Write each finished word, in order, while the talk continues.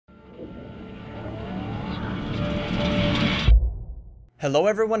Hello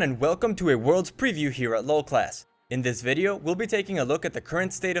everyone and welcome to a Worlds preview here at LoLclass. In this video, we'll be taking a look at the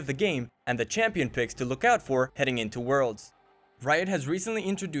current state of the game and the champion picks to look out for heading into Worlds. Riot has recently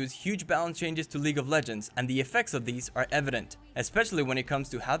introduced huge balance changes to League of Legends, and the effects of these are evident, especially when it comes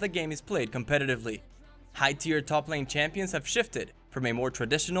to how the game is played competitively. High-tier top lane champions have shifted from a more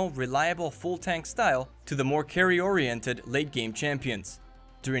traditional, reliable full tank style to the more carry-oriented late-game champions.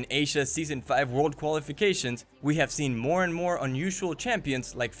 During Asia's Season 5 World Qualifications, we have seen more and more unusual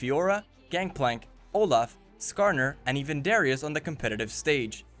champions like Fiora, Gangplank, Olaf, Skarner, and even Darius on the competitive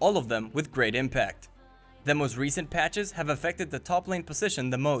stage, all of them with great impact. The most recent patches have affected the top lane position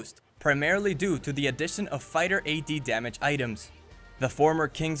the most, primarily due to the addition of fighter AD damage items. The former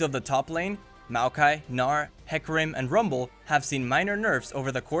kings of the top lane, Maokai, Gnar, Hecarim, and Rumble have seen minor nerfs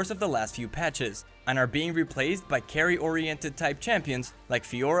over the course of the last few patches, and are being replaced by carry-oriented type champions like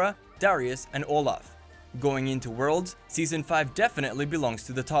Fiora, Darius, and Olaf. Going into Worlds, Season 5 definitely belongs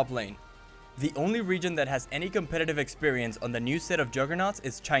to the top lane. The only region that has any competitive experience on the new set of Juggernauts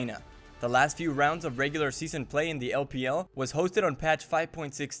is China. The last few rounds of regular season play in the LPL was hosted on patch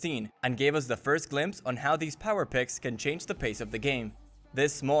 5.16 and gave us the first glimpse on how these power picks can change the pace of the game.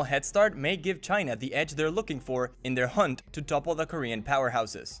 This small head start may give China the edge they're looking for in their hunt to topple the Korean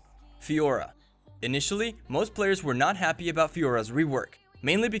powerhouses. Fiora. Initially, most players were not happy about Fiora's rework,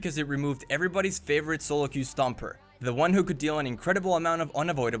 mainly because it removed everybody's favorite solo queue stomper, the one who could deal an incredible amount of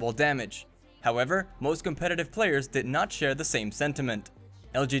unavoidable damage. However, most competitive players did not share the same sentiment.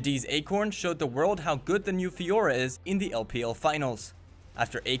 LGD's Acorn showed the world how good the new Fiora is in the LPL finals.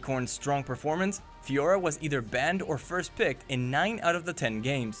 After Acorn's strong performance, Fiora was either banned or first picked in 9 out of the 10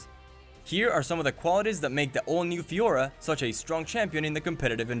 games. Here are some of the qualities that make the all-new Fiora such a strong champion in the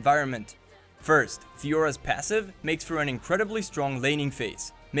competitive environment. First, Fiora's passive makes for an incredibly strong laning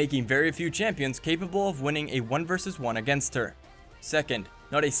phase, making very few champions capable of winning a 1 vs 1 against her. Second,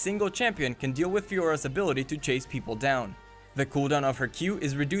 not a single champion can deal with Fiora's ability to chase people down. The cooldown of her Q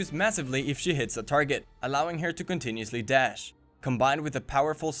is reduced massively if she hits a target, allowing her to continuously dash. Combined with a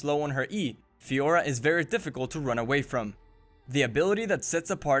powerful slow on her E, Fiora is very difficult to run away from. The ability that sets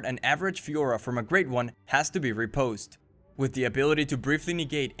apart an average Fiora from a great one has to be Riposte. With the ability to briefly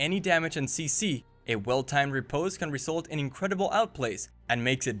negate any damage and CC, a well-timed Riposte can result in incredible outplays and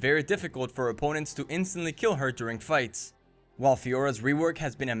makes it very difficult for opponents to instantly kill her during fights. While Fiora's rework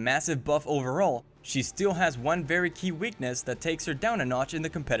has been a massive buff overall, she still has one very key weakness that takes her down a notch in the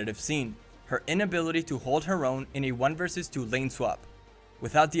competitive scene: her inability to hold her own in a 1 vs 2 lane swap.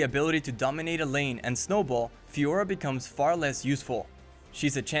 Without the ability to dominate a lane and snowball, Fiora becomes far less useful.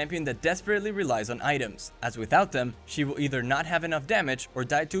 She's a champion that desperately relies on items, as without them, she will either not have enough damage or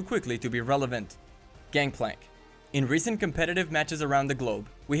die too quickly to be relevant. Gangplank. In recent competitive matches around the globe,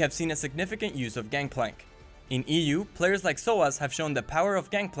 we have seen a significant use of Gangplank. In EU, players like Soaz have shown the power of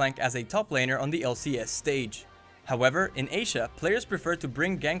Gangplank as a top laner on the LCS stage. However, in Asia, players prefer to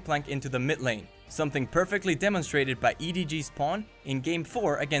bring Gangplank into the mid lane, something perfectly demonstrated by EDG's Pawn in Game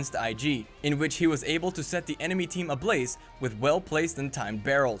 4 against IG, in which he was able to set the enemy team ablaze with well-placed and timed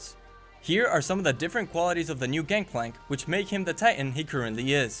barrels. Here are some of the different qualities of the new Gangplank which make him the titan he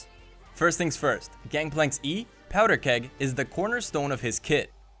currently is. First things first, Gangplank's E, Powder Keg, is the cornerstone of his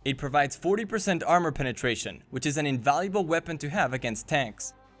kit. It provides 40% armor penetration, which is an invaluable weapon to have against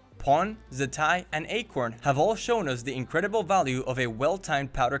tanks. Pawn, Zetai, and Acorn have all shown us the incredible value of a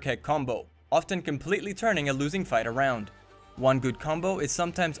well-timed Powder Keg combo, often completely turning a losing fight around. One good combo is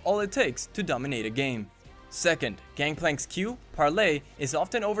sometimes all it takes to dominate a game. Second, Gangplank's Q, Parlay, is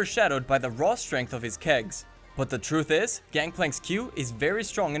often overshadowed by the raw strength of his kegs. But the truth is, Gangplank's Q is very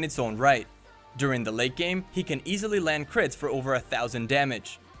strong in its own right. During the late game, he can easily land crits for over 1000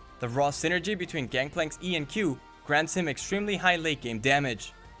 damage. The raw synergy between Gangplank's E and Q grants him extremely high late game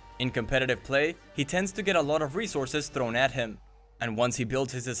damage. In competitive play, he tends to get a lot of resources thrown at him. And once he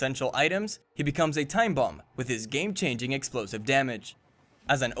builds his essential items, he becomes a time bomb with his game-changing explosive damage.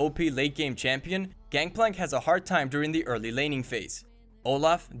 As an OP late-game champion, Gangplank has a hard time during the early laning phase.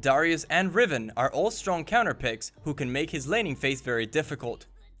 Olaf, Darius, and Riven are all strong counter picks who can make his laning phase very difficult.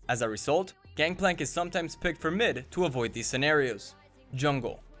 As a result, Gangplank is sometimes picked for mid to avoid these scenarios.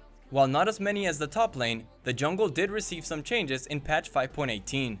 Jungle. While not as many as the top lane, the jungle did receive some changes in patch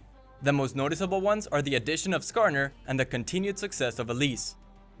 5.18. The most noticeable ones are the addition of Skarner and the continued success of Elise.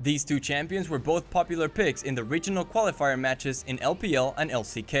 These two champions were both popular picks in the regional qualifier matches in LPL and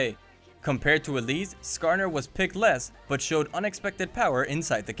LCK. Compared to Elise, Skarner was picked less but showed unexpected power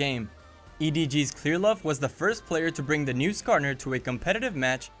inside the game. EDG's Clearlove was the first player to bring the new Skarner to a competitive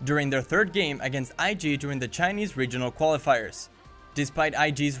match during their third game against IG during the Chinese regional qualifiers. Despite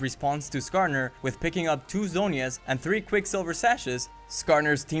IG's response to Skarner with picking up 2 Zhonya's and 3 Quicksilver Sashes,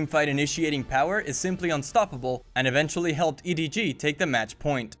 Skarner's teamfight initiating power is simply unstoppable and eventually helped EDG take the match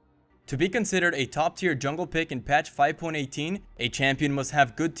point. To be considered a top-tier jungle pick in patch 5.18, a champion must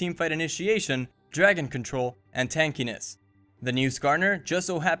have good teamfight initiation, dragon control, and tankiness. The new Skarner just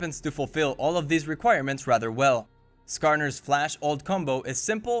so happens to fulfill all of these requirements rather well. Skarner's Flash ult combo is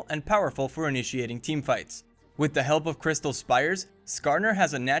simple and powerful for initiating teamfights. With the help of Crystal Spires, Skarner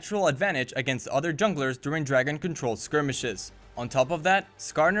has a natural advantage against other junglers during dragon control skirmishes. On top of that,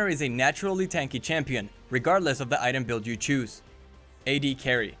 Skarner is a naturally tanky champion, regardless of the item build you choose. AD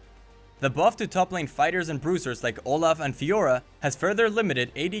Carry. The buff to top lane fighters and bruisers like Olaf and Fiora has further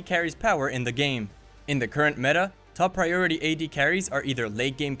limited AD Carry's power in the game. In the current meta, top priority AD carries are either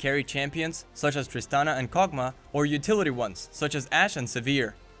late game carry champions such as Tristana and Kog'Maw, or utility ones such as Ashe and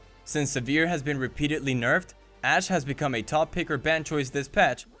Severe. Since Severe has been repeatedly nerfed, Ashe has become a top pick or ban choice this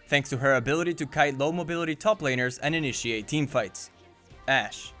patch thanks to her ability to kite low mobility top laners and initiate teamfights.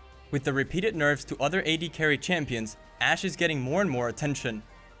 Ashe. With the repeated nerfs to other AD carry champions, Ashe is getting more and more attention.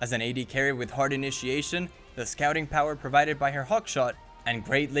 As an AD carry with hard initiation, the scouting power provided by her Hawkshot, and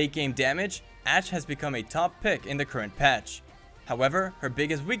great late game damage, Ashe has become a top pick in the current patch. However, her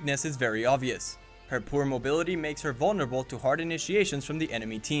biggest weakness is very obvious. Her poor mobility makes her vulnerable to hard initiations from the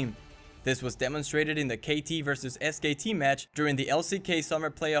enemy team. This was demonstrated in the KT vs SKT match during the LCK Summer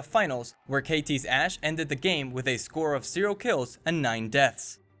Playoff Finals, where KT's Ashe ended the game with a score of 0 kills and 9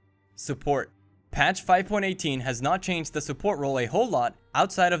 deaths. Support. Patch 5.18 has not changed the support role a whole lot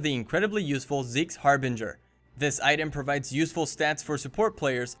outside of the incredibly useful Zeke's Harbinger. This item provides useful stats for support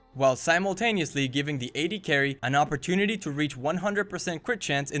players while simultaneously giving the AD carry an opportunity to reach 100% crit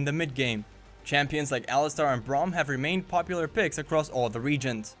chance in the mid game. Champions like Alistar and Braum have remained popular picks across all the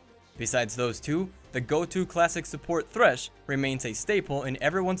regions. Besides those two, the go-to classic support Thresh remains a staple in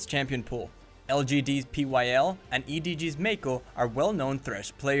everyone's champion pool. LGD's PYL and EDG's Meiko are well-known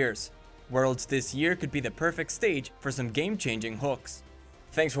Thresh players. Worlds this year could be the perfect stage for some game-changing hooks.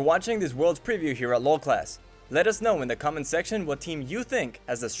 Thanks for watching this Worlds preview here at LoLclass. Let us know in the comment section what team you think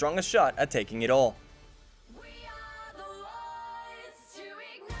has the strongest shot at taking it all.